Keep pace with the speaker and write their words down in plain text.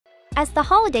As the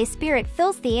holiday spirit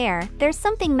fills the air, there's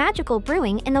something magical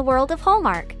brewing in the world of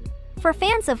Hallmark. For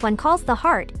fans of When Calls the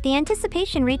Heart, the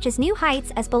anticipation reaches new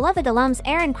heights as beloved alums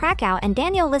Erin Krakow and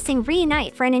Lissing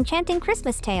reunite for an enchanting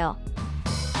Christmas tale.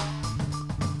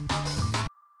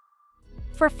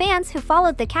 For fans who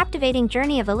followed the captivating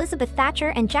journey of Elizabeth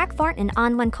Thatcher and Jack Thornton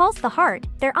on When Calls the Heart,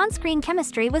 their on-screen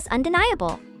chemistry was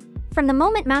undeniable. From the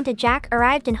moment mounted Jack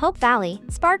arrived in Hope Valley,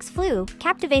 sparks flew,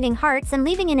 captivating hearts and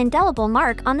leaving an indelible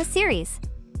mark on the series.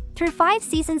 Through 5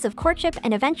 seasons of courtship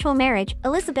and eventual marriage,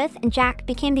 Elizabeth and Jack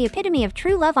became the epitome of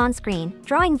true love on screen,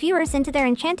 drawing viewers into their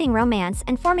enchanting romance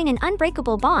and forming an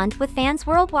unbreakable bond with fans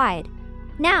worldwide.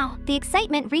 Now, the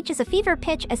excitement reaches a fever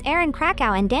pitch as Erin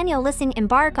Krakow and Lissing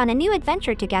embark on a new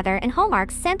adventure together in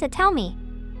Hallmark's Santa Tell Me.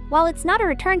 While it's not a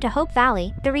return to Hope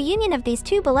Valley, the reunion of these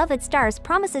two beloved stars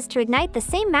promises to ignite the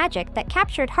same magic that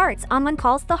captured hearts on When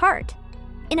Calls the Heart.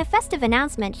 In a festive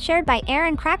announcement shared by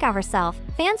Erin Krakow herself,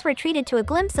 fans were treated to a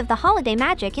glimpse of the holiday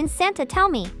magic in Santa Tell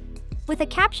Me. With a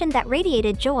caption that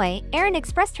radiated joy, Erin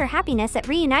expressed her happiness at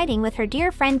reuniting with her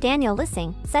dear friend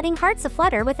Lissing, setting hearts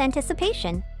aflutter with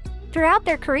anticipation. Throughout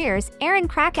their careers, Erin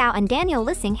Krakow and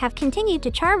Lissing have continued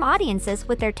to charm audiences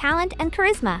with their talent and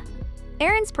charisma.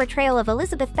 Erin's portrayal of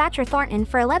Elizabeth Thatcher Thornton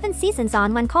for 11 seasons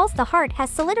on When Calls the Heart has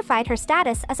solidified her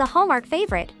status as a Hallmark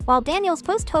favorite, while Daniel's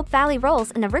post-Hope Valley roles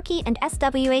in The Rookie and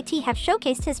SWAT have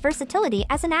showcased his versatility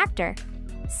as an actor.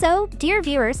 So, dear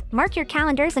viewers, mark your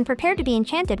calendars and prepare to be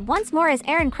enchanted once more as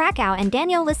Erin Krakow and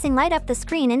Lissing light up the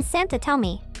screen in Santa Tell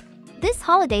Me. This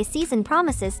holiday season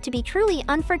promises to be truly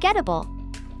unforgettable.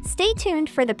 Stay tuned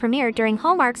for the premiere during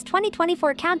Hallmark's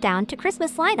 2024 Countdown to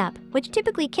Christmas lineup, which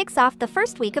typically kicks off the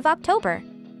first week of October.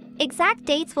 Exact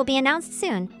dates will be announced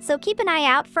soon, so keep an eye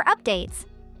out for updates.